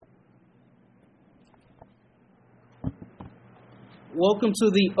Welcome to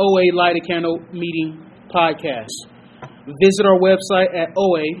the OA Light a Candle Meeting podcast. Visit our website at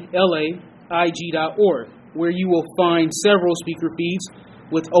oalaig.org, where you will find several speaker feeds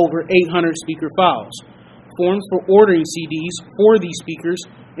with over 800 speaker files, forms for ordering CDs for these speakers,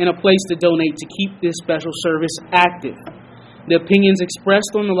 and a place to donate to keep this special service active. The opinions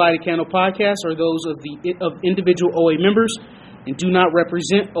expressed on the Light a Candle podcast are those of individual OA members and do not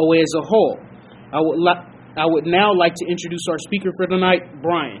represent OA as a whole. I would now like to introduce our speaker for tonight,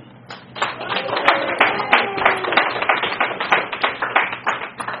 Brian.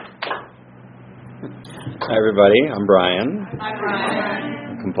 Hi, everybody. I'm Brian. Hi, Brian.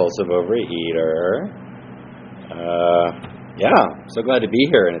 I'm a compulsive overeater. So glad to be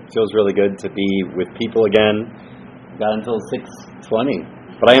here, and it feels really good to be with people again. Got until 6:20,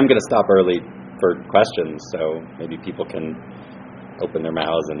 but I am going to stop early for questions, so maybe people can open their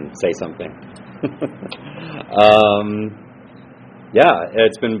mouths and say something.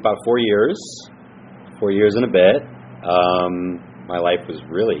 It's been about 4 years and a bit. My life was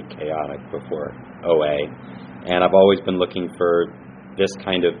really chaotic before OA, and I've always been looking for this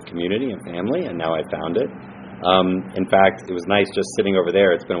kind of community and family, and now I found it. In fact, it was nice just sitting over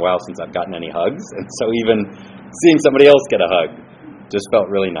there. It's been a while since I've gotten any hugs, and so even seeing somebody else get a hug just felt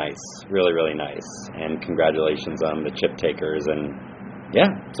really nice, really, really nice. And congratulations on the chip takers. And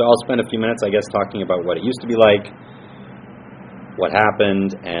so I'll spend a few minutes, I guess, talking about what it used to be like, what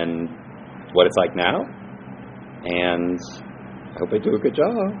happened, and what it's like now. And I hope I do a good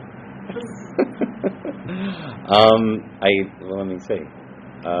job. Let me see.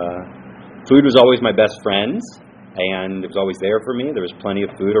 Food was always my best friend, and it was always there for me. There was plenty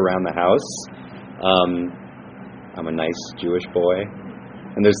of food around the house. I'm a nice Jewish boy,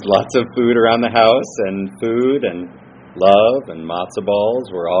 and there's lots of food around the house, and food and love and matzo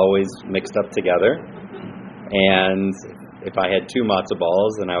balls were always mixed up together. And if I had 2 matzo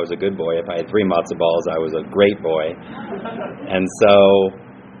balls, then I was a good boy. If I had 3 matzo balls, I was a great boy. And so,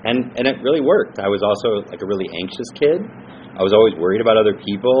 and it really worked. I was also like a really anxious kid. I was always worried about other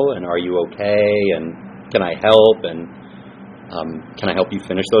people, and are you okay, and can I help, and can I help you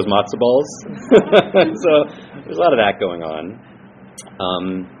finish those matzo balls? So there's a lot of that going on.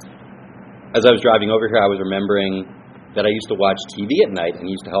 As I was driving over here, I was remembering that I used to watch TV at night, and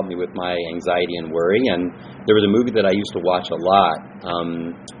it used to help me with my anxiety and worry. And there was a movie that I used to watch a lot.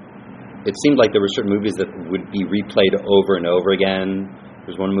 It seemed like there were certain movies that would be replayed over and over again.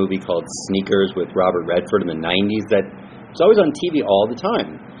 There's one movie called Sneakers with Robert Redford in the 90s that was always on TV all the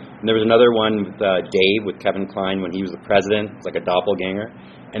time. And there was another one with Dave, with Kevin Kline, when he was the president. It's like a doppelganger.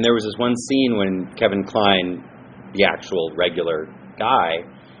 And there was this one scene when Kevin Kline, the actual regular guy,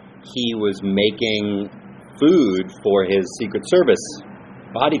 he was making food for his Secret Service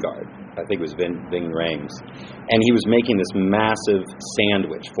bodyguard. I think it was Ving Rhames. And he was making this massive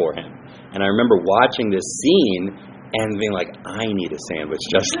sandwich for him. And I remember watching this scene and being like, I need a sandwich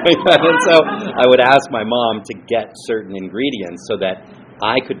just like that. And so I would ask my mom to get certain ingredients so that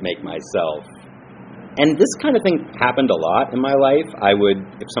I could make myself. And this kind of thing happened a lot in my life. I would,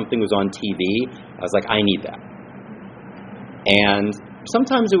 if something was on TV, I was like, I need that. And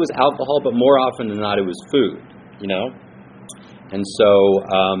sometimes it was alcohol, but more often than not, it was food, And so,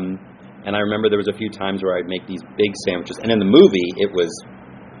 and I remember there was a few times where I'd make these big sandwiches. And in the movie, it was,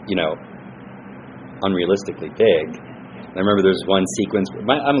 unrealistically big. And I remember there was one sequence.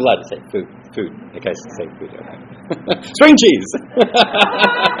 I'm allowed to say food. I guess say food. Okay. String cheese.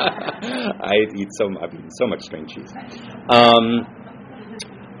 I've eaten so much string cheese.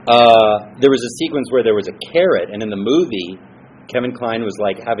 There was a sequence where there was a carrot, and in the movie, Kevin Kline was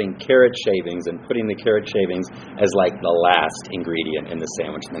like having carrot shavings and putting the carrot shavings as like the last ingredient in the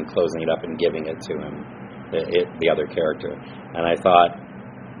sandwich, and then closing it up and giving it to him, the other character. And I thought,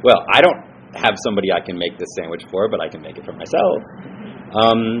 well, I don't have somebody I can make this sandwich for, but I can make it for myself.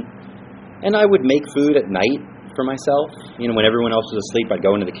 And I would make food at night for myself. When everyone else was asleep, I'd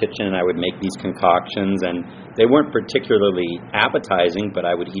go into the kitchen and I would make these concoctions, and they weren't particularly appetizing, but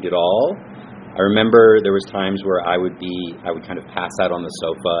I would eat it all. I remember there was times where I would kind of pass out on the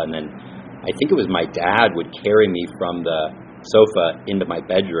sofa, and then I think it was my dad would carry me from the sofa into my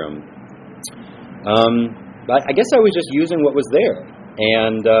bedroom. But I guess I was just using what was there,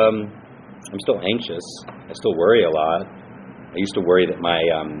 and I'm still anxious. I still worry a lot. I used to worry that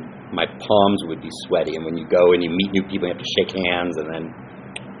my palms would be sweaty, and when you go and you meet new people, you have to shake hands, and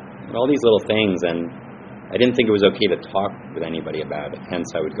all these little things, and I didn't think it was okay to talk with anybody about it,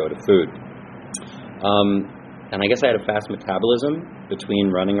 hence I would go to food. And I guess I had a fast metabolism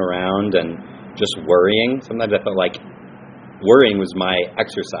between running around and just worrying. Sometimes I felt like worrying was my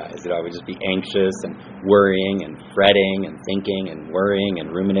exercise. I would just be anxious and worrying and fretting and thinking and worrying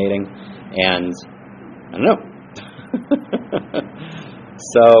and ruminating. And I don't know.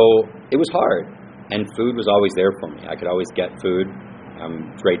 So it was hard. And food was always there for me. I could always get food.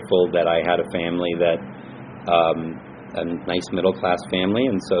 I'm grateful that I had a family that, a nice middle-class family,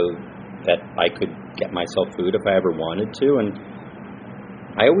 and so that I could get myself food if I ever wanted to. And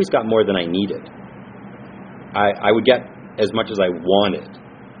I always got more than I needed. I would get as much as I wanted,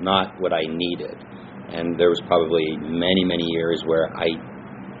 not what I needed. And there was probably many, many years where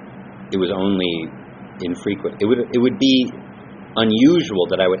it was only infrequent. It would be unusual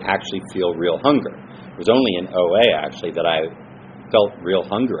that I would actually feel real hunger. It was only in OA, actually, that I felt real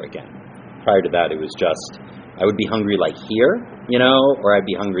hunger again. Prior to that, it was just, I would be hungry like here, or I'd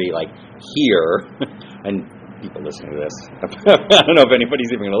be hungry like here. And people listening to this, I don't know if anybody's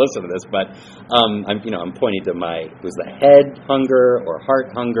even going to listen to this, but I'm pointing to was the head hunger or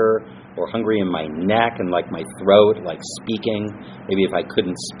heart hunger or hungry in my neck and like my throat, like speaking. Maybe if I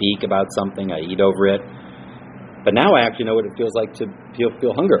couldn't speak about something, I'd eat over it. But now I actually know what it feels like to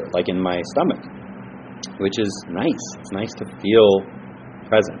feel hunger, like in my stomach, which is nice. It's nice to feel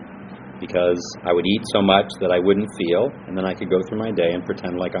present, because I would eat so much that I wouldn't feel, and then I could go through my day and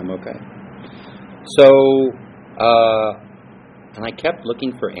pretend like I'm okay. So, and I kept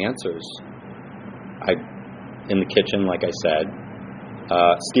looking for answers. In the kitchen, like I said,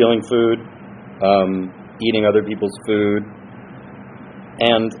 stealing food, eating other people's food,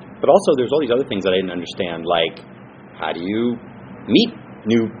 but also there's all these other things that I didn't understand, like how do you meet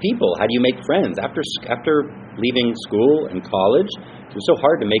new people? How do you make friends? After leaving school and college, it was so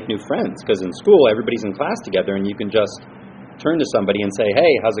hard to make new friends, because in school everybody's in class together and you can just turn to somebody and say,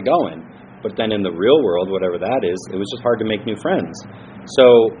 hey, how's it going? But then in the real world, whatever that is, it was just hard to make new friends.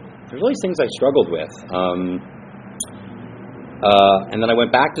 So there's all these things I struggled with. And then I went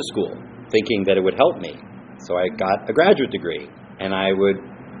back to school thinking that it would help me. So I got a graduate degree, and I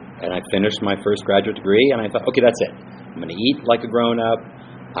finished my first graduate degree, and I thought, okay, that's it. I'm going to eat like a grown-up.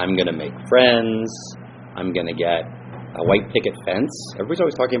 I'm going to make friends. I'm going to get a white picket fence. Everybody's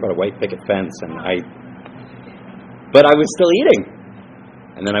always talking about a white picket fence, but I was still eating.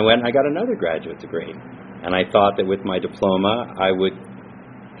 And then I went and I got another graduate degree. And I thought that with my diploma, I would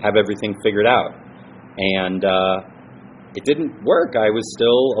have everything figured out. And it didn't work. I was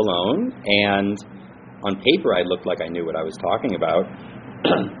still alone. And on paper, I looked like I knew what I was talking about.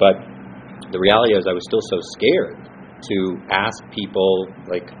 But the reality is I was still so scared to ask people,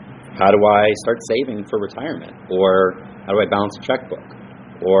 like, how do I start saving for retirement? Or how do I balance a checkbook?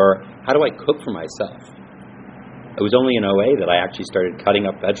 Or how do I cook for myself? It was only in OA that I actually started cutting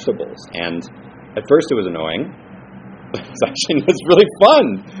up vegetables. And at first it was annoying, but it's really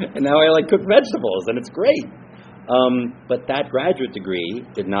fun. And now I cook vegetables, and it's great. But that graduate degree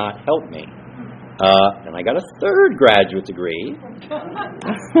did not help me. And I got a third graduate degree.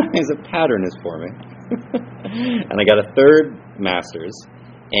 As a pattern is forming. And I got a third master's,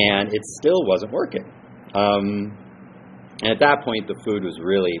 and it still wasn't working. And at that point, the food was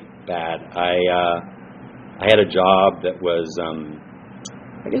really bad. I had a job that was,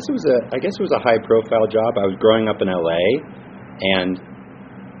 I guess it was a high-profile job. I was growing up in LA, and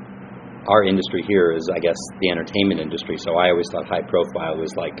our industry here is, I guess, the entertainment industry. So I always thought high profile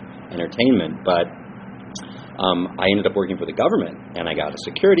was like entertainment. But I ended up working for the government, and I got a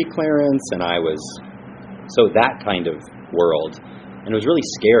security clearance, and so that kind of world. And it was really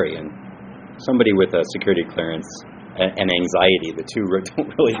scary. And somebody with a security clearance and anxiety, the two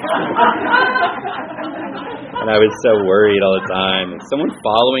don't really. And I was so worried all the time. And someone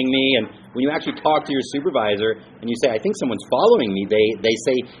following me, and when you actually talk to your supervisor and you say, I think someone's following me, they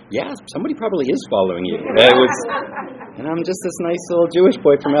say, yeah, somebody probably is following you. And I'm just this nice little Jewish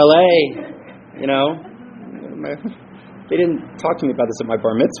boy from LA, They didn't talk to me about this at my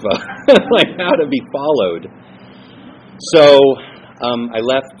bar mitzvah, like how to be followed. So I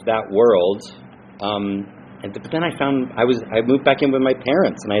left that world, but then I moved back in with my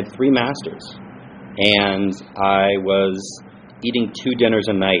parents, and I had 3 masters. And I was eating 2 dinners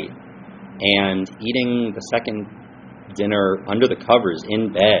a night, and eating the second dinner under the covers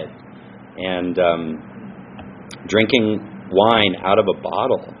in bed, and drinking wine out of a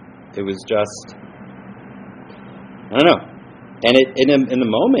bottle. It was just, I don't know. And in the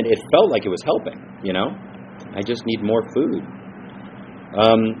moment, it felt like it was helping, I just need more food.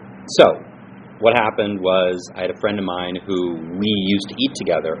 So what happened was I had a friend of mine who we used to eat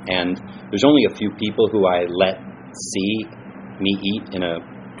together, and there's only a few people who I let see me eat in a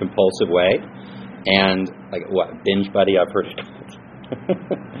compulsive way, and binge buddy, I've heard it called.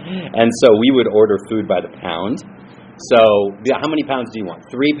 And so we would order food by the pound. So, yeah, how many pounds do you want?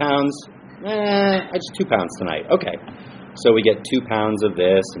 3 pounds? I just 2 pounds tonight. Okay. So we get 2 pounds of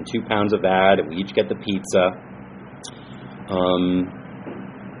this and 2 pounds of that, and we each get the pizza.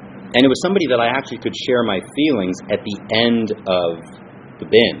 And it was somebody that I actually could share my feelings at the end of the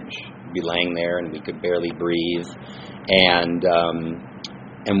binge. We'd be laying there, and we could barely breathe, and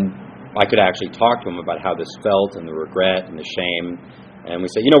I could actually talk to him about how this felt and the regret and the shame. And we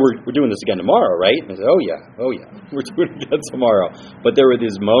said, we're doing this again tomorrow, right? And I said, oh yeah, we're doing it again tomorrow. But there were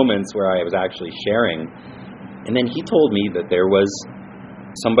these moments where I was actually sharing. And then he told me that there was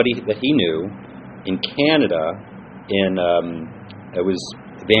somebody that he knew in Canada, it was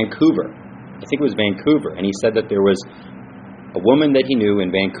Vancouver. I think it was Vancouver. And he said that there was a woman that he knew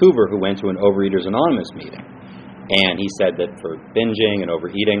in Vancouver who went to an Overeaters Anonymous meeting. And he said that for binging and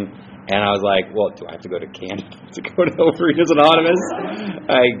overeating, and I was like, well, do I have to go to Canada to go to Overeaters Anonymous?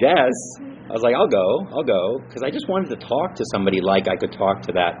 I guess. I was like, I'll go, because I just wanted to talk to somebody like I could talk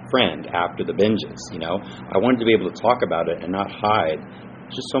to that friend after the binges, I wanted to be able to talk about it and not hide.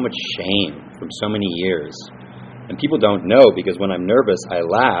 It's just so much shame from so many years. And people don't know, because when I'm nervous, I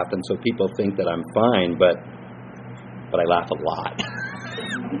laugh, and so people think that I'm fine, but I laugh a lot.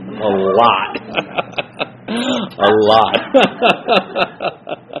 A lot. A lot.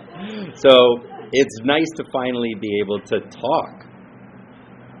 So it's nice to finally be able to talk.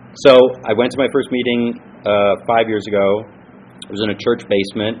 So I went to my first meeting 5 years ago. It was in a church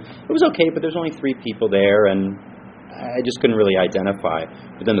basement. It was okay, but there's only 3 people there, and I just couldn't really identify.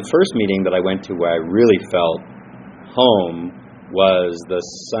 But then the first meeting that I went to where I really felt home was the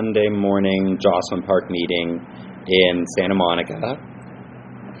Sunday morning Jocelyn Park meeting in Santa Monica.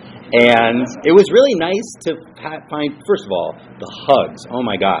 And it was really nice to find, first of all, the hugs. Oh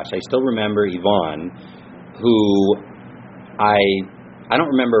my gosh, I still remember Yvonne, who I don't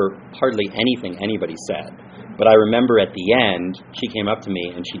remember hardly anything anybody said, but I remember at the end, she came up to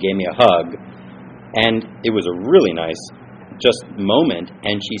me and she gave me a hug, and it was a really nice just moment,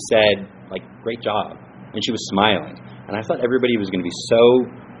 and she said, great job, and she was smiling, and I thought everybody was going to be so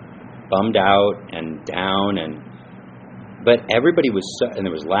bummed out and down, but everybody was and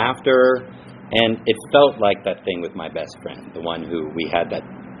there was laughter, and it felt like that thing with my best friend, the one who we had that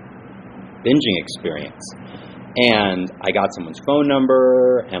binging experience. And I got someone's phone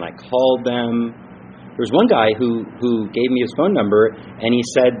number, and I called them. There was one guy who gave me his phone number, and he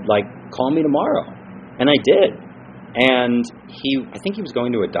said, call me tomorrow. And I did. And I think he was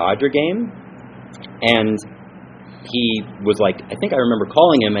going to a Dodger game, and he was I think I remember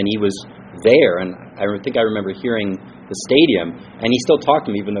calling him, and he was there, and I think I remember hearing the stadium, and he still talked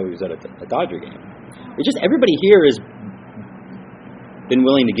to me even though he was at a Dodger game. It's just everybody here has been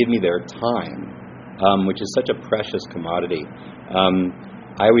willing to give me their time, which is such a precious commodity.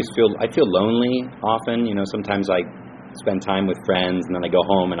 I feel lonely often. Sometimes I spend time with friends, and then I go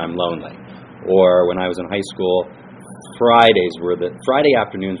home and I'm lonely. Or when I was in high school, Friday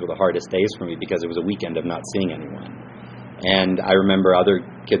afternoons were the hardest days for me because it was a weekend of not seeing anyone. And I remember other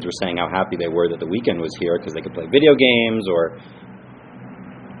kids were saying how happy they were that the weekend was here because they could play video games or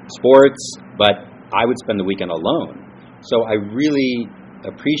sports, but I would spend the weekend alone. So I really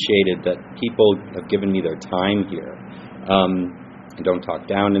appreciated that people have given me their time here, and don't talk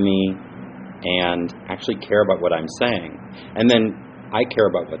down to me, and actually care about what I'm saying. And then I care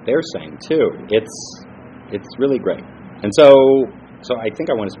about what they're saying too. It's really great. And so I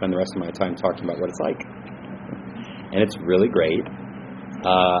think I want to spend the rest of my time talking about what it's like. And it's really great.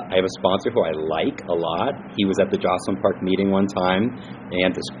 I have a sponsor who I like a lot. He was at the Jocelyn Park meeting one time, and he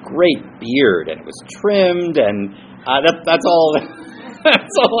had this great beard, and it was trimmed, and that's all.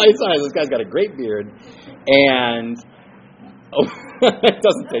 That's all I saw. This guy's got a great beard, and it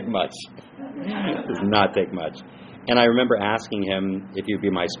doesn't take much. It does not take much. And I remember asking him if he'd be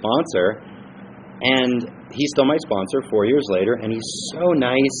my sponsor, and he's still my sponsor 4 years later, and he's so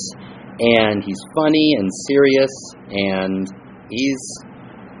nice, and he's funny and serious, and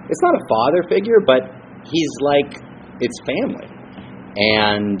it's not a father figure, but he's it's family.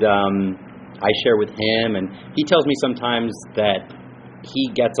 And I share with him, and he tells me sometimes that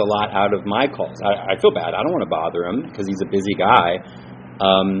he gets a lot out of my calls. I feel bad. I don't want to bother him because he's a busy guy.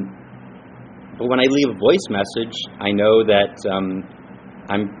 But when I leave a voice message, I know that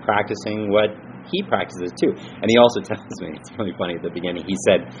I'm practicing what he practices too. And he also tells me, it's really funny at the beginning, he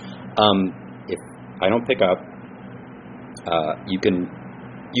said, if I don't pick up, you can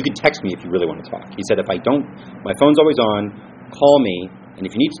text me if you really want to talk. He said, if I don't, my phone's always on, call me, and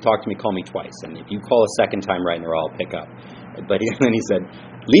if you need to talk to me, call me twice. And if you call a second time right in a row, I'll pick up. But then he said,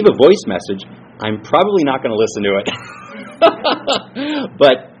 leave a voice message. I'm probably not going to listen to it.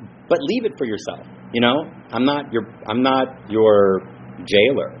 But leave it for yourself. You know, I'm not your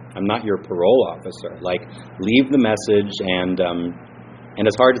jailer. I'm not your parole officer. Like, leave the message, and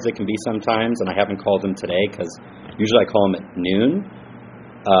as hard as it can be sometimes, and I haven't called him today because usually I call him at noon,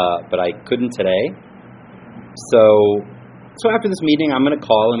 but I couldn't today. So after this meeting, I'm going to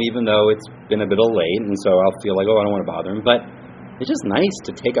call him, even though it's been a bit late, and so I'll feel like, I don't want to bother him. But it's just nice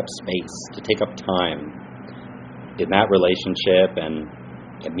to take up space, to take up time in that relationship and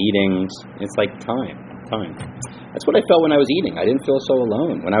at meetings. It's like time. That's what I felt when I was eating. I didn't feel so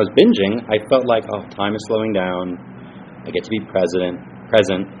alone. When I was binging, I felt like, time is slowing down. I get to be present.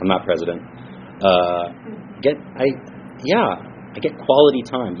 I'm not president. I get quality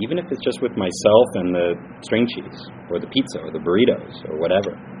time, even if it's just with myself and the string cheese or the pizza or the burritos or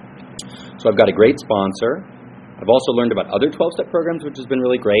whatever. So I've got a great sponsor. I've also learned about other 12-step programs, which has been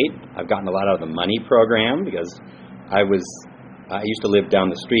really great. I've gotten a lot out of the money program because I used to live down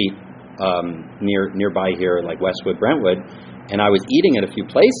the street nearby here, like Westwood, Brentwood, and I was eating at a few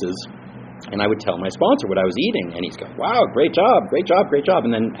places, and I would tell my sponsor what I was eating, and he's going, wow, great job.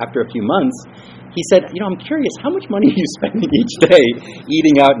 And then after a few months, he said, I'm curious, how much money are you spending each day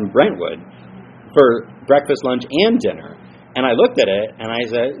eating out in Brentwood for breakfast, lunch, and dinner? And I looked at it, and I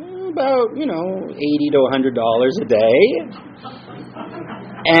said, about, $80 to $100 a day.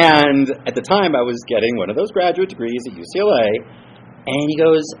 And at the time, I was getting one of those graduate degrees at UCLA, and he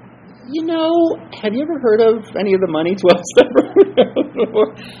goes, have you ever heard of any of the money 12-step programs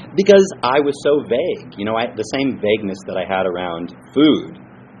before? Because I was so vague. The same vagueness that I had around food,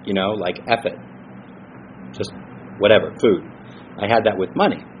 like F it. Just whatever, food. I had that with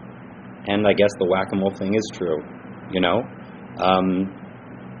money. And I guess the whack-a-mole thing is true,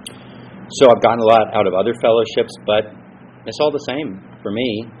 So I've gotten a lot out of other fellowships, but it's all the same for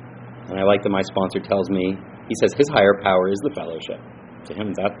me. And I like that my sponsor tells me, he says his higher power is the fellowship. To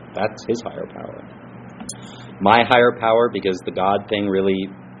him, that's his higher power. My higher power, because the God thing really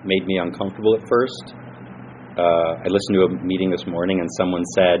made me uncomfortable at first. I listened to a meeting this morning, and someone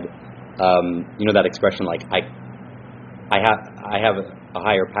said, that expression, like I have a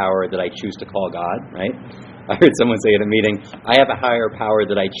higher power that I choose to call God, right? I heard someone say at a meeting, I have a higher power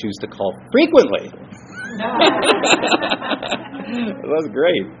that I choose to call frequently. That's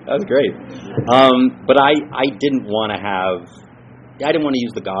great. But I didn't want to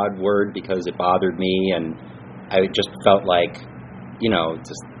use the God word because it bothered me, and I just felt like,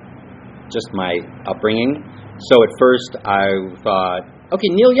 just my upbringing. So at first I thought, okay,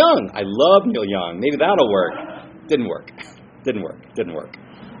 Neil Young. I love Neil Young. Maybe that'll work. Didn't work.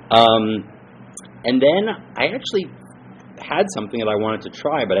 And then I actually had something that I wanted to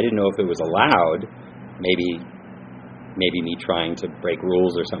try, but I didn't know if it was allowed. Maybe me trying to break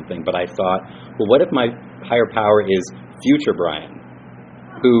rules or something. But I thought, well, what if my higher power is future Brian,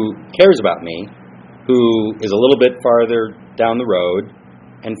 who cares about me, who is a little bit farther down the road,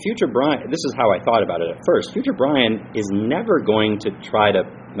 and future Brian, this is how I thought about it at first, future Brian is never going to try to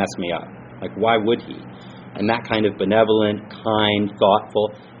mess me up. Like, why would he? And that kind of benevolent, kind,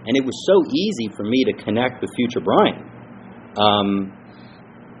 thoughtful, and it was so easy for me to connect with future Brian.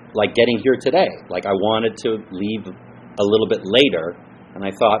 Like getting here today. Like I wanted to leave a little bit later, and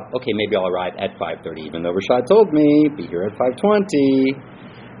I thought, okay, maybe I'll arrive at 5:30, even though Rashad told me, be here at 5:20.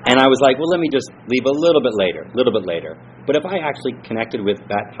 And I was like, well, let me just leave a little bit later. But if I actually connected with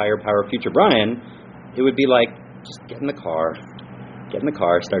that higher power, future Brian, it would be like, just get in the car,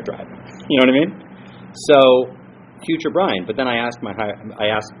 start driving. You know what I mean? So, future Brian. But then I asked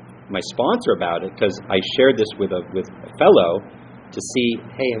my sponsor about it, because I shared this with a fellow to see,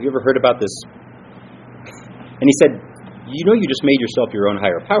 hey, have you ever heard about this? And he said, you just made yourself your own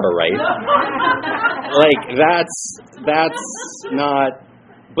higher power, right? Like, that's not...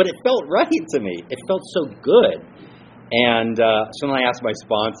 But it felt right to me. It felt so good. And so then I asked my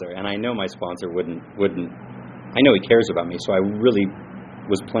sponsor, and I know my sponsor wouldn't. I know he cares about me, so I really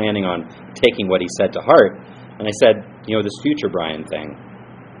was planning on taking what he said to heart. And I said, this future Brian thing,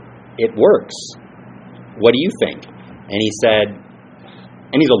 it works. What do you think? And he said,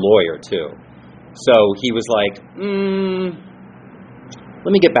 and he's a lawyer too. So he was like,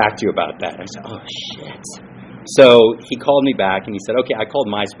 let me get back to you about that. And I said, oh, shit. So he called me back and he said, okay, I called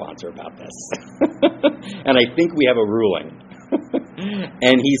my sponsor about this. And I think we have a ruling.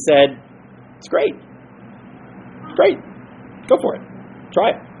 And he said, it's great. Go for it.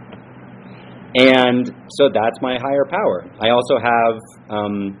 Try it. And so that's my higher power. I also have,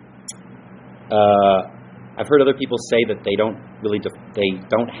 I've heard other people say that they don't really,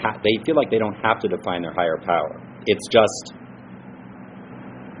 they feel like they don't have to define their higher power. It's just,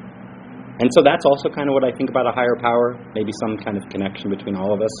 and so that's also kind of what I think about a higher power, maybe some kind of connection between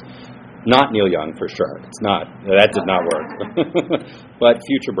all of us. Not Neil Young, for sure. It's not. That did not work. But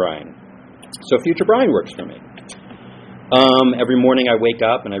Future Brian. So Future Brian works for me. Every morning I wake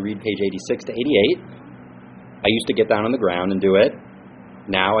up and I read page 86 to 88. I used to get down on the ground and do it.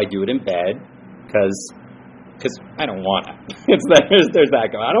 Now I do it in bed because I don't want to. There's that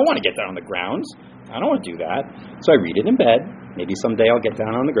go. I don't want to get down on the ground. I don't want to do that. So I read it in bed. Maybe someday I'll get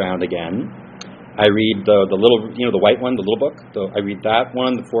down on the ground again. I read the little, the white one, the little book. I read that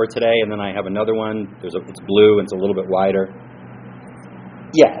one before today, and then I have another one. It's blue and it's a little bit wider.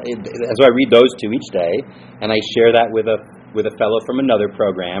 Yeah, so I read those two each day, and I share that with a fellow from another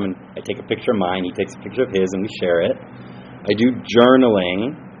program, and I take a picture of mine, he takes a picture of his, and we share it. I do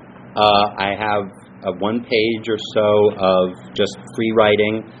journaling. I have a 1 page or so of just free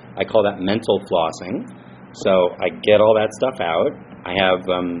writing. I call that mental flossing. So I get all that stuff out. I have,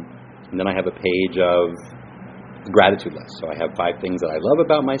 and then I have a page of gratitude list. So I have 5 things that I love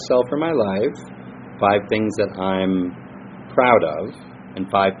about myself or my life, 5 things that I'm proud of, and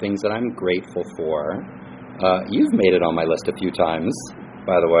 5 things that I'm grateful for. You've made it on my list a few times,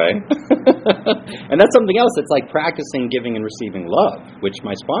 by the way. And that's something else. It's like practicing giving and receiving love, which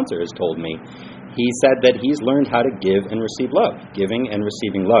my sponsor has told me. He said that he's learned how to give and receive love, giving and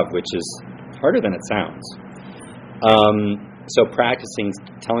receiving love, which is harder than it sounds. So practicing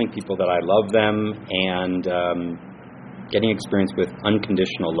telling people that I love them and getting experience with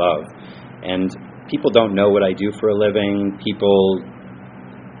unconditional love. And people don't know what I do for a living.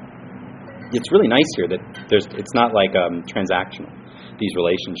 It's really nice here that it's not like transactional, these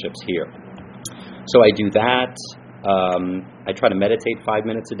relationships here. So I do that. I try to meditate 5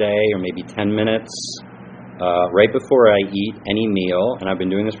 minutes a day or maybe 10 minutes right before I eat any meal, and I've been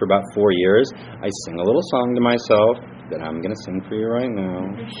doing this for about 4 years. I sing a little song to myself that I'm going to sing for you right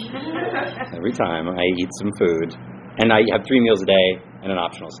now. Every time I eat some food. And I have 3 meals a day and an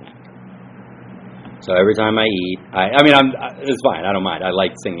optional snack. So every time I eat, it's fine. I don't mind. I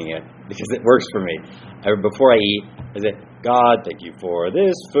like singing it because it works for me. Before I eat, I say, God, thank you for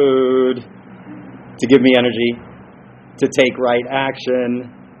this food, to give me energy, to take right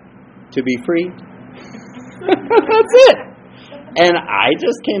action, to be free. That's it. And I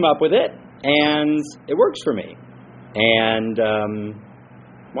just came up with it, and it works for me. And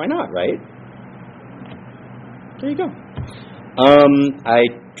why not, right? There you go. I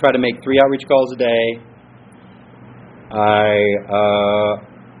try to make 3 outreach calls a day.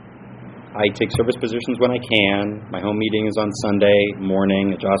 I take service positions when I can. My home meeting is on Sunday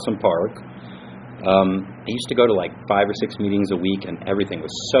morning at Jocelyn Park. I used to go to like 5 or 6 meetings a week, and everything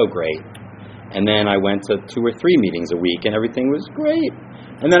was so great. And then I went to 2 or 3 meetings a week, and everything was great.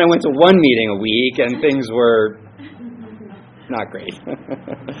 And then I went to 1 meeting a week, and things were not great.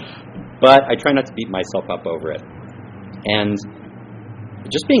 But I try not to beat myself up over it. And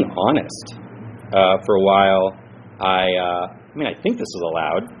just being honest. For a while, I think this is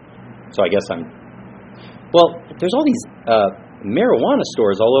allowed, so I guess there's all these marijuana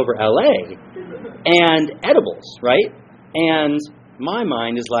stores all over LA, and edibles, right? And my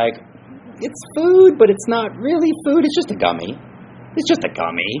mind is like, it's food, but it's not really food, it's just a gummy. It's just a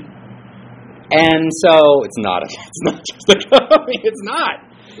gummy. And so, it's not just a gummy, it's not.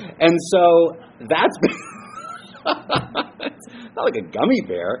 And so, that's been... It's not like a gummy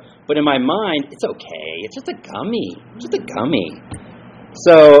bear, but in my mind, it's okay. It's just a gummy. It's just a gummy.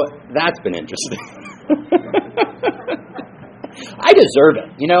 So that's been interesting. I deserve it,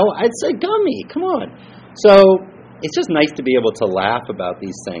 It's a gummy. Come on. So it's just nice to be able to laugh about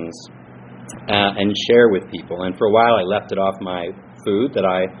these things and share with people. And for a while, I left it off my food.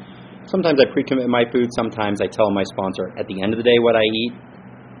 Sometimes I pre-commit my food. Sometimes I tell my sponsor at the end of the day what I eat.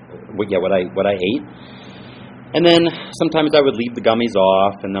 What I ate. And then sometimes I would leave the gummies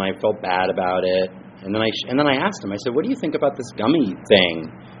off, and then I felt bad about it. And then I asked him. I said, "What do you think about this gummy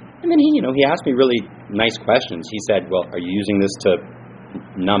thing?" And then he asked me really nice questions. He said, "Well, are you using this to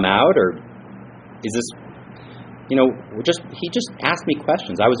numb out, or is this?" He just asked me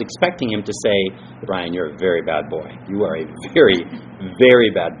questions. I was expecting him to say, "Brian, you're a very bad boy. You are a very, very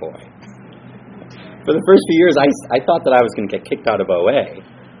bad boy." For the first few years, I thought that I was going to get kicked out of OA.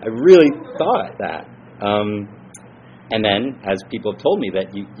 I really thought that. And then, as people have told me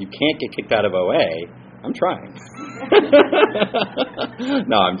that you can't get kicked out of OA, I'm trying.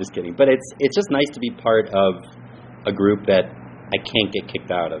 No, I'm just kidding. But it's just nice to be part of a group that I can't get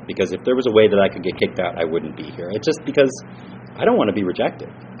kicked out of. Because if there was a way that I could get kicked out, I wouldn't be here. It's just because I don't want to be rejected.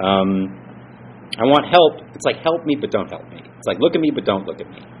 I want help. It's like, help me, but don't help me. It's like, look at me, but don't look at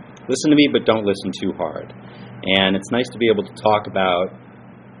me. Listen to me, but don't listen too hard. And it's nice to be able to talk about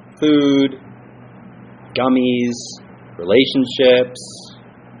food, gummies, relationships,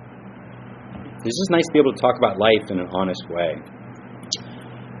 it's just nice to be able to talk about life in an honest way.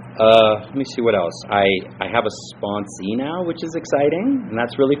 Let me see what else. I have a sponsee now, which is exciting, and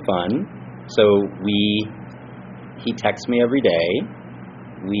that's really fun. So he texts me every day.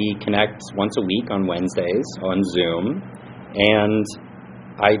 We connect once a week on Wednesdays on Zoom, and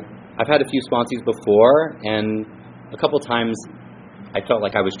I've had a few sponsees before, and a couple times I felt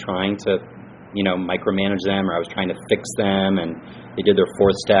like I was trying to, micromanage them, or I was trying to fix them, and they did their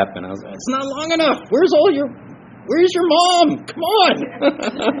fourth step, and I was like, it's not long enough. Where's your mom? Come on.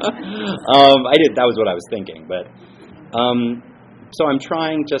 That was what I was thinking, but so I'm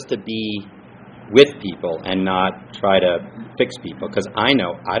trying just to be with people and not try to fix people, because I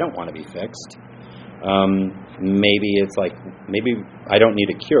know I don't want to be fixed. Maybe it's like, maybe I don't need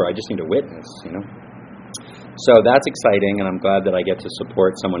a cure, I just need a witness, So that's exciting, and I'm glad that I get to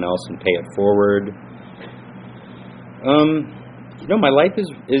support someone else and pay it forward. My life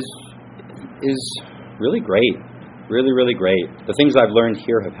is really great, really, really great. The things I've learned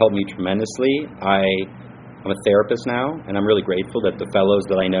here have helped me tremendously. I'm a therapist now, and I'm really grateful that the fellows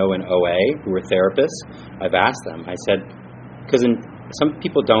that I know in OA who are therapists, I've asked them, I said, because some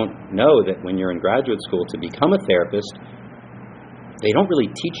people don't know that when you're in graduate school to become a therapist, they don't really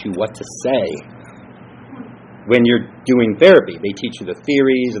teach you what to say when you're doing therapy. They teach you the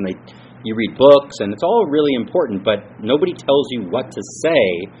theories, and you read books, and it's all really important, but nobody tells you what to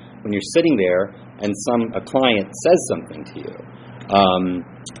say when you're sitting there and a client says something to you.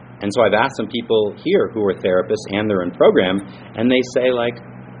 And so I've asked some people here who are therapists and they're in program, and they say, like,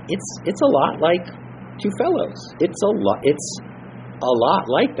 it's a lot like two fellows. It's a lot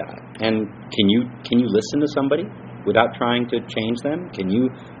like that. And can you listen to somebody without trying to change them? Can you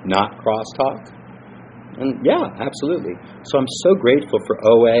not crosstalk? And yeah, absolutely. So I'm so grateful for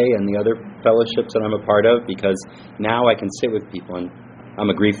OA and the other fellowships that I'm a part of, because now I can sit with people, and I'm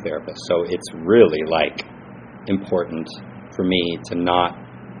a grief therapist, so it's really important for me to not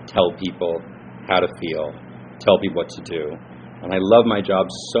tell people how to feel, tell people what to do. And I love my job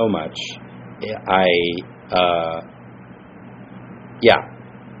so much. I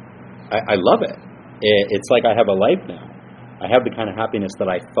love it. It's like I have a life now. I have the kind of happiness that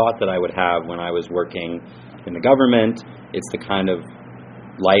I thought that I would have when I was working in the government. It's the kind of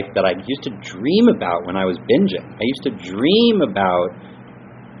life that I used to dream about when I was binging. I used to dream about,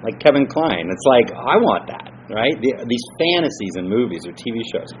 like Kevin Kline. It's like, I want that, right? These fantasies in movies or TV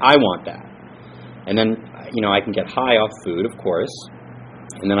shows. I want that. And then, I can get high off food, of course,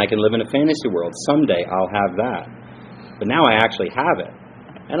 and then I can live in a fantasy world. Someday I'll have that. But now I actually have it.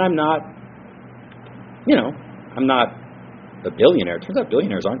 And I'm not a billionaire. It turns out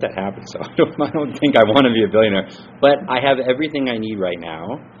billionaires aren't that happy, so I don't think I want to be a billionaire. But I have everything I need right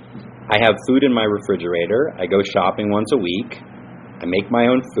now. I have food in my refrigerator. I go shopping once a week. I make my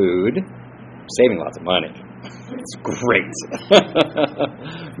own food. I'm saving lots of money. It's great.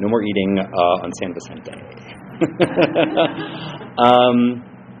 No more eating on San Vicente.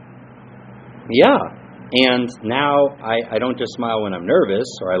 And now I don't just smile when I'm nervous,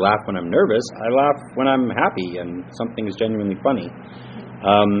 or I laugh when I'm nervous. I laugh when I'm happy and something is genuinely funny.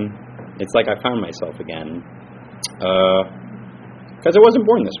 It's like I found myself again, because I wasn't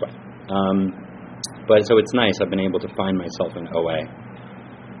born this way. But so it's nice. I've been able to find myself in OA.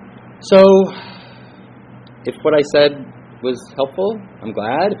 So if what I said was helpful, I'm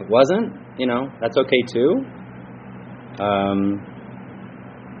glad. If it wasn't, that's okay too.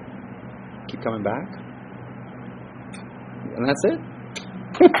 Keep coming back. And that's it.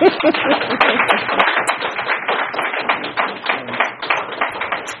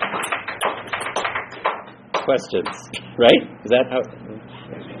 Questions, right? Is that how?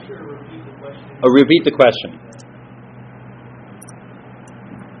 Repeat the question.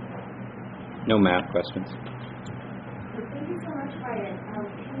 No math questions. Thank you so much, Ryan.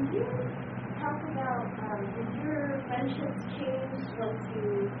 Can you talk about, did your friendships change once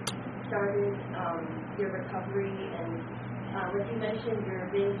you started your recovery? And like you mentioned, your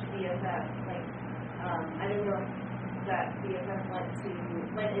binge BFF, I don't know if that BFF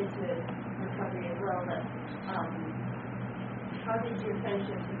went into recovery as well, but how did your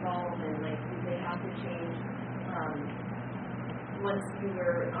friendships evolve, and did they have to change once you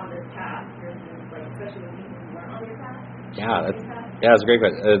were on this path versus especially with people who weren't on your path? That's a great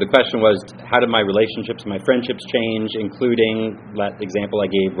question. The question was, how did my relationships and my friendships change, including that example I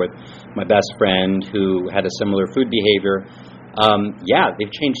gave with my best friend who had a similar food behavior. They've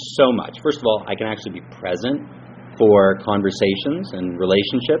changed so much. First of all, I can actually be present for conversations and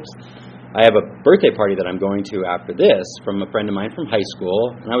relationships. I have a birthday party that I'm going to after this from a friend of mine from high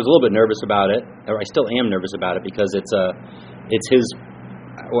school, and I was a little bit nervous about it, or I still am nervous about it, because it's his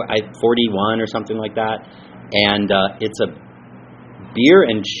 41 or something like that, and it's a beer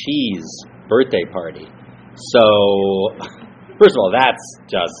and cheese birthday party. So, first of all, that's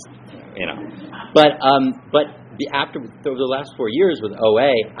just, but after over the last 4 years with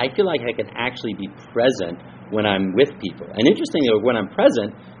OA, I feel like I can actually be present when I'm with people. And interestingly, when I'm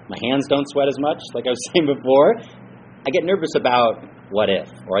present, my hands don't sweat as much, like I was saying before. I get nervous about what if,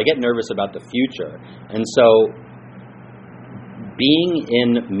 or I get nervous about the future. And so being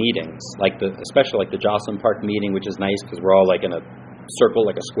in meetings, especially like the Jocelyn Park meeting, which is nice because we're all like in a circle,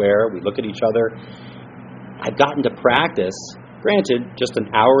 like a square, we look at each other. I've gotten to practice, granted, just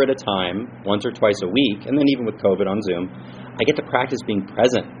an hour at a time, once or twice a week, and then even with COVID on Zoom, I get to practice being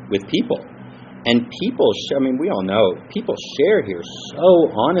present with people. And people, we all know, people share here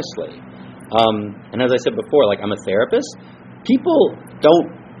so honestly. And as I said before, like I'm a therapist, people don't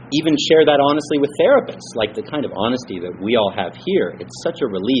even share that honestly with therapists, like the kind of honesty that we all have here. It's such a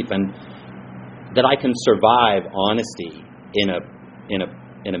relief, and that I can survive honesty in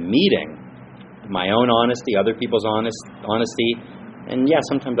a meeting, my own honesty, other people's honesty, and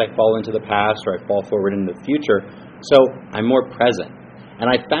sometimes I fall into the past or I fall forward into the future, so I'm more present. And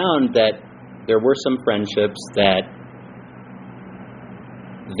I found that there were some friendships that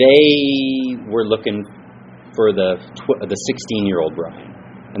they were looking for the 16-year-old Brian.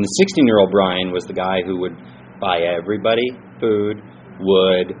 And the 16-year-old Brian was the guy who would buy everybody food,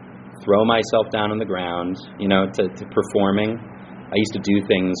 would throw myself down on the ground, to performing. I used to do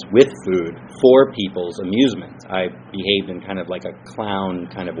things with food for people's amusement. I behaved in kind of like a clown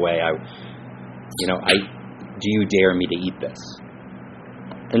kind of way. Do you dare me to eat this?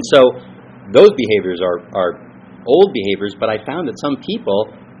 And so those behaviors are old behaviors, but I found that some people,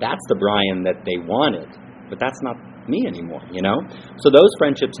 that's the Brian that they wanted, but that's not me anymore, So those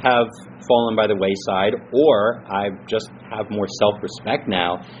friendships have fallen by the wayside, or I just have more self-respect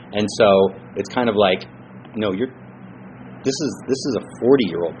now, and so it's kind of like, this is a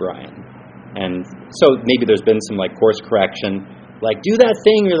 40-year-old Brian, and so maybe there's been some like course correction, like do that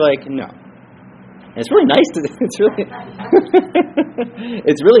thing, you're like, no. And it's really nice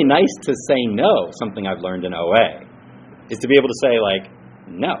it's really nice to say no. Something I've learned in OA is to be able to say like,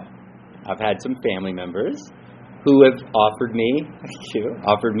 no. I've had some family members who have offered me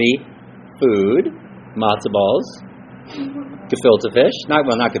food, matzo balls, gefilte fish. Not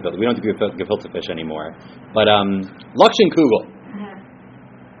gefilte. We don't do gefilte fish anymore. But Lakschenkugel.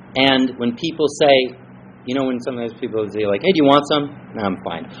 And when people say, when sometimes people say like, hey, do you want some? No, I'm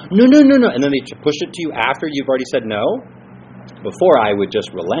fine. No. And then they push it to you after you've already said no. Before I would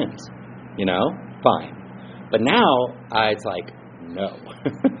just relent, fine. But now it's like, no.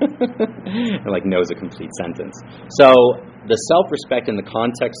 And like no is a complete sentence. So the self-respect in the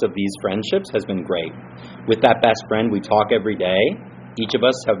context of these friendships has been great. With that best friend, we talk every day. Each of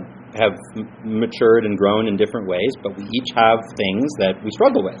us have matured and grown in different ways, but we each have things that we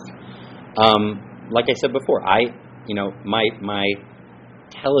struggle with. Like I said before, my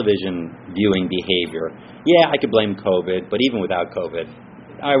television viewing behavior, I could blame COVID, but even without COVID,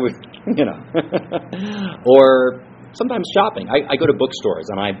 I would, or sometimes shopping. I go to bookstores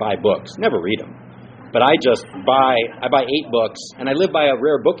and I buy books, never read them, but I buy 8 books, and I live by a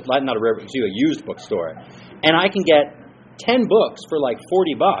used bookstore, and I can get 10 books for like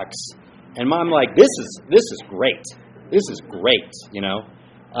 $40, and Mom like, this is great. This is great,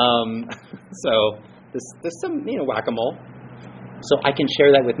 So there's some, whack-a-mole. So I can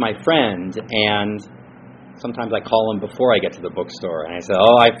share that with my friend, and sometimes I call him before I get to the bookstore, and I say,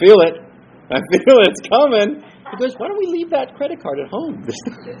 oh, I feel it. It's coming. He goes, why don't we leave that credit card at home?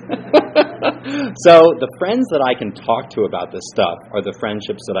 So the friends that I can talk to about this stuff are the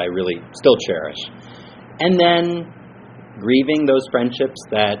friendships that I really still cherish. And then grieving those friendships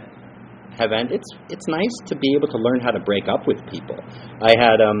that have ended. It's nice to be able to learn how to break up with people. I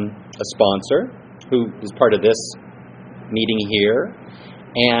had a sponsor who is part of this meeting here,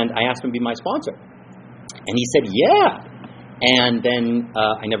 and I asked him to be my sponsor. And he said, yeah. And then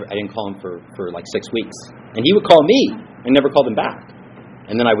I didn't call him for like 6 weeks. And he would call me and never called him back.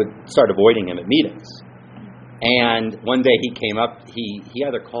 And then I would start avoiding him at meetings. And one day he came up, he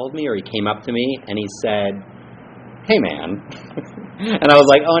either called me or he came up to me and he said, hey man. And I was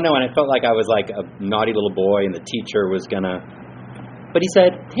like, oh no, and I felt like I was like a naughty little boy and the teacher was gonna. But he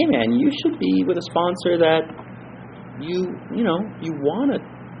said, hey man, you should be with a sponsor that you want to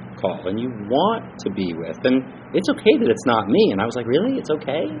call and you want to be with. And it's okay that it's not me. And I was like, really? It's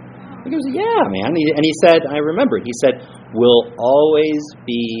okay? He goes, yeah, man. And he said, I remember, he said, we'll always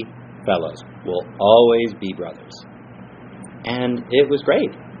be fellows. We'll always be brothers. And it was great.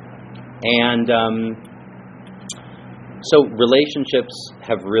 And So relationships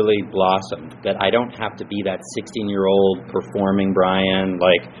have really blossomed, that I don't have to be that 16-year-old performing Brian,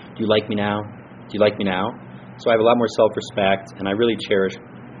 like, do you like me now? Do you like me now? So I have a lot more self-respect, and I really cherish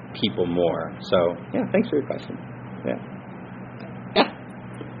people more. So, yeah, thanks for your question. Yeah.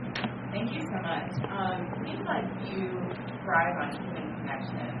 Thank you so much. It seems like you thrive on human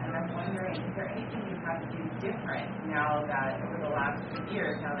connection, and I'm wondering, is there anything you have to do different now that over the last few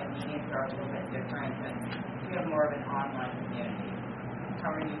years, now that meetings are a little bit different and you have more of an online community?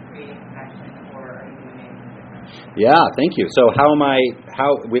 How are you creating connection, or are you doing anything different? Yeah, thank you. So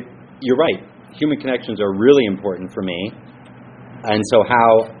you're right, human connections are really important for me. And so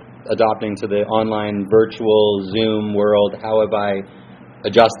how adopting to the online virtual Zoom world, how have I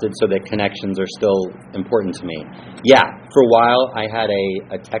adjusted so that connections are still important to me? Yeah, for a while I had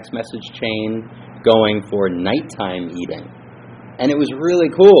a text message chain going for nighttime eating. And it was really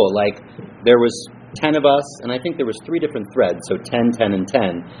cool. Like, there was 10 of us, and I think there was 3 different threads, so 10, 10, and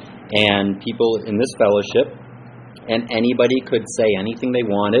 10. And people in this fellowship, and anybody could say anything they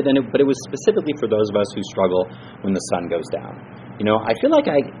wanted, but it was specifically for those of us who struggle when the sun goes down. You know, I feel like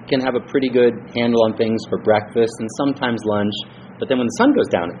I can have a pretty good handle on things for breakfast and sometimes lunch, but then when the sun goes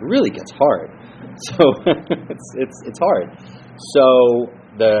down, it really gets hard. So it's hard. So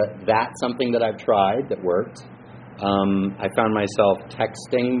that's something that I've tried that worked. I found myself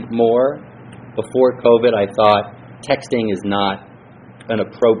texting more. Before COVID, I thought texting is not an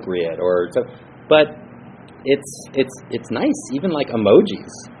appropriate, but it's nice, even like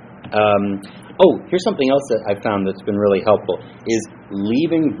emojis. Here's something else that I found that's been really helpful, is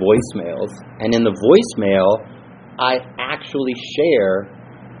leaving voicemails. And in the voicemail, I actually share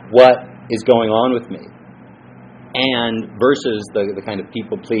what is going on with me. And versus the kind of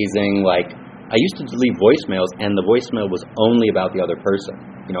people-pleasing, like, I used to leave voicemails, and the voicemail was only about the other person.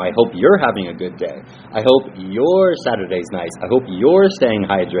 You know, I hope you're having a good day. I hope your Saturday's nice. I hope you're staying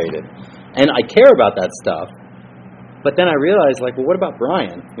hydrated. And I care about that stuff. But then I realized, like, well, what about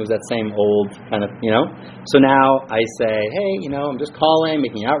Brian? It was that same old kind of, you know? So now I say, hey, you know, I'm just calling,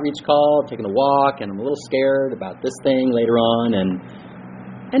 making an outreach call, taking a walk, and I'm a little scared about this thing later on. And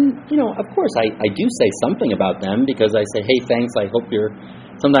you know, of course, I do say something about them, because I say, hey, thanks, I hope you're,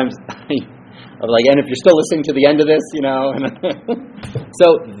 sometimes I'm like, and if you're still listening to the end of this, you know.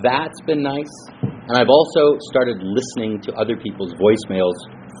 So that's been nice. And I've also started listening to other people's voicemails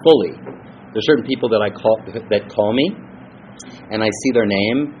fully. There's certain people that call me, and I see their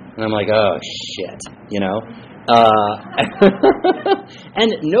name, and I'm like, oh, shit, you know.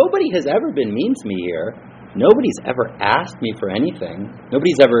 And nobody has ever been mean to me here. Nobody's ever asked me for anything.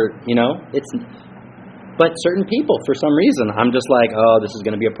 Nobody's ever, you know, but certain people, for some reason, I'm just like, oh, this is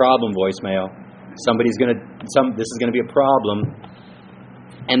going to be a problem, voicemail. This is going to be a problem.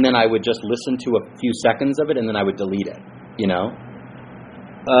 And then I would just listen to a few seconds of it, and then I would delete it, you know.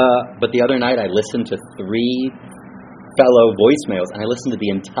 But the other night I listened to 3 fellow voicemails, and I listened to the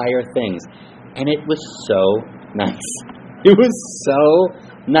entire things, and it was so nice. It was so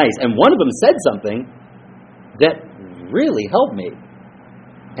nice. And one of them said something that really helped me.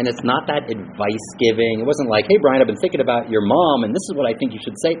 And it's not that advice giving. It wasn't like, hey, Brian, I've been thinking about your mom, and this is what I think you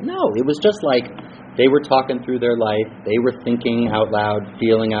should say. No, it was just like they were talking through their life. They were thinking out loud,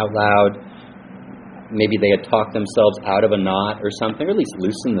 feeling out loud. Maybe they had talked themselves out of a knot or something, or at least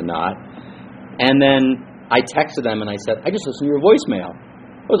loosened the knot. And then I texted them and I said, I just listened to your voicemail.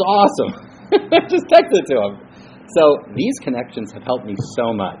 It was awesome. I just texted it to them. So these connections have helped me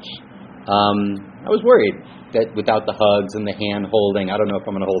so much. I was worried that without the hugs and the hand holding, I don't know if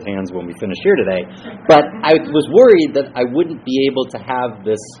I'm going to hold hands when we finish here today, but I was worried that I wouldn't be able to have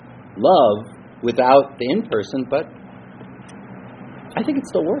this love without the in-person, but I think it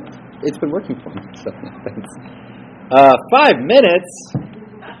still worked. It's been working for me, so thanks. 5 minutes.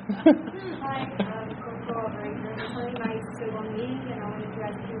 Hi, Coco. It's really nice to meet, and I wanted to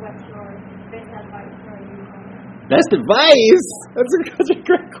ask you what's your best advice for a newcomer? Best advice? That's a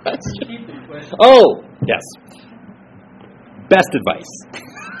great question. Oh, yes. Best advice.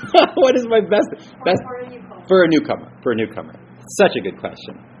 What is my best? For a newcomer. Such a good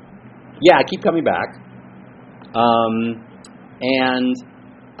question. Yeah, I keep coming back. And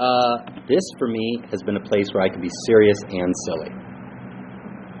this, for me, has been a place where I can be serious and silly.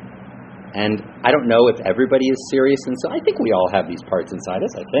 And I don't know if everybody is serious, and so I think we all have these parts inside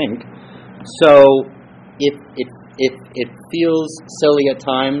us, I think. So if it feels silly at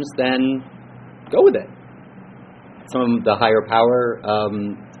times, then go with it. Some of the higher power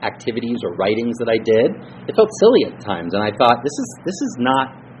activities or writings that I did, it felt silly at times, and I thought, this is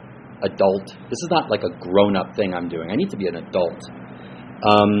not adult. This is not like a grown-up thing I'm doing. I need to be an adult.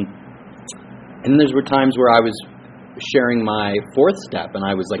 And there were times where I was sharing my fourth step, and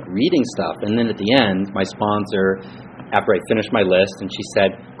I was like reading stuff, and then at the end, my sponsor, after I finished my list, and she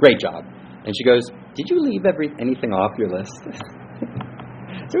said, "Great job," and she goes, "Did you leave anything off your list?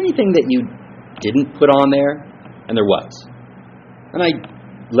 Is there anything that you didn't put on there?" And there was, and I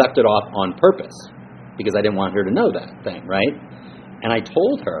left it off on purpose because I didn't want her to know that thing, right? And I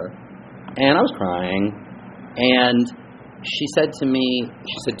told her, and I was crying, and she said to me,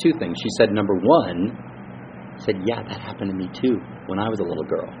 she said two things. She said, number one, said, "Yeah, that happened to me too when I was a little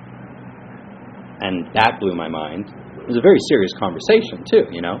girl." And that blew my mind. It was a very serious conversation too,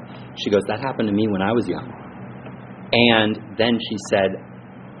 you know. She goes, "That happened to me when I was young." And then she said,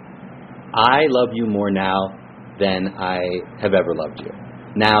 "I love you more now than I have ever loved you,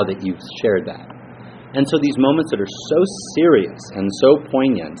 now that you've shared that." And so these moments that are so serious and so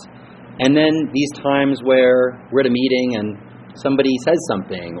poignant, and then these times where we're at a meeting and somebody says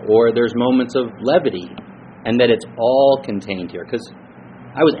something, or there's moments of levity, and that it's all contained here. Because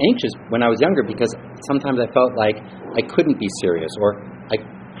I was anxious when I was younger because sometimes I felt like I couldn't be serious, or I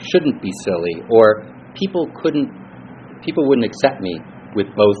shouldn't be silly, or people wouldn't accept me with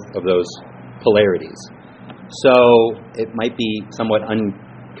both of those polarities. So it might be somewhat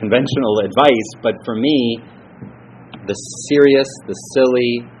unconventional advice, but for me, the serious, the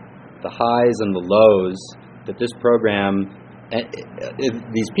silly, the highs and the lows that this program,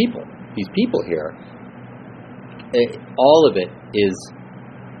 these people here, all of it is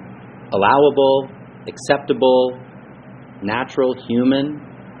allowable, acceptable, natural, human,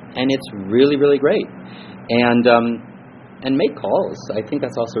 and it's really, really great. And make calls. I think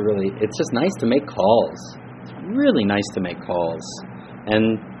that's also really, it's just nice to make calls. It's really nice to make calls.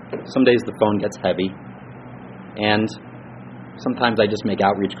 And some days the phone gets heavy, and sometimes I just make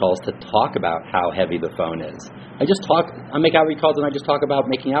outreach calls to talk about how heavy the phone is. I make outreach calls and I just talk about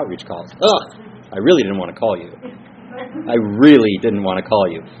making outreach calls. Ugh! I really didn't want to call you. I really didn't want to call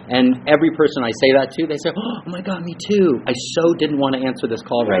you. And every person I say that to, they say, "Oh my God, me too. I so didn't want to answer this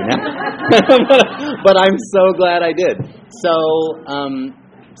call right now." But I'm so glad I did. So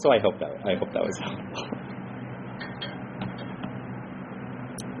I hope that was helpful.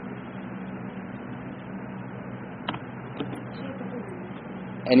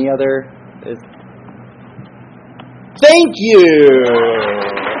 Any other? Thank you.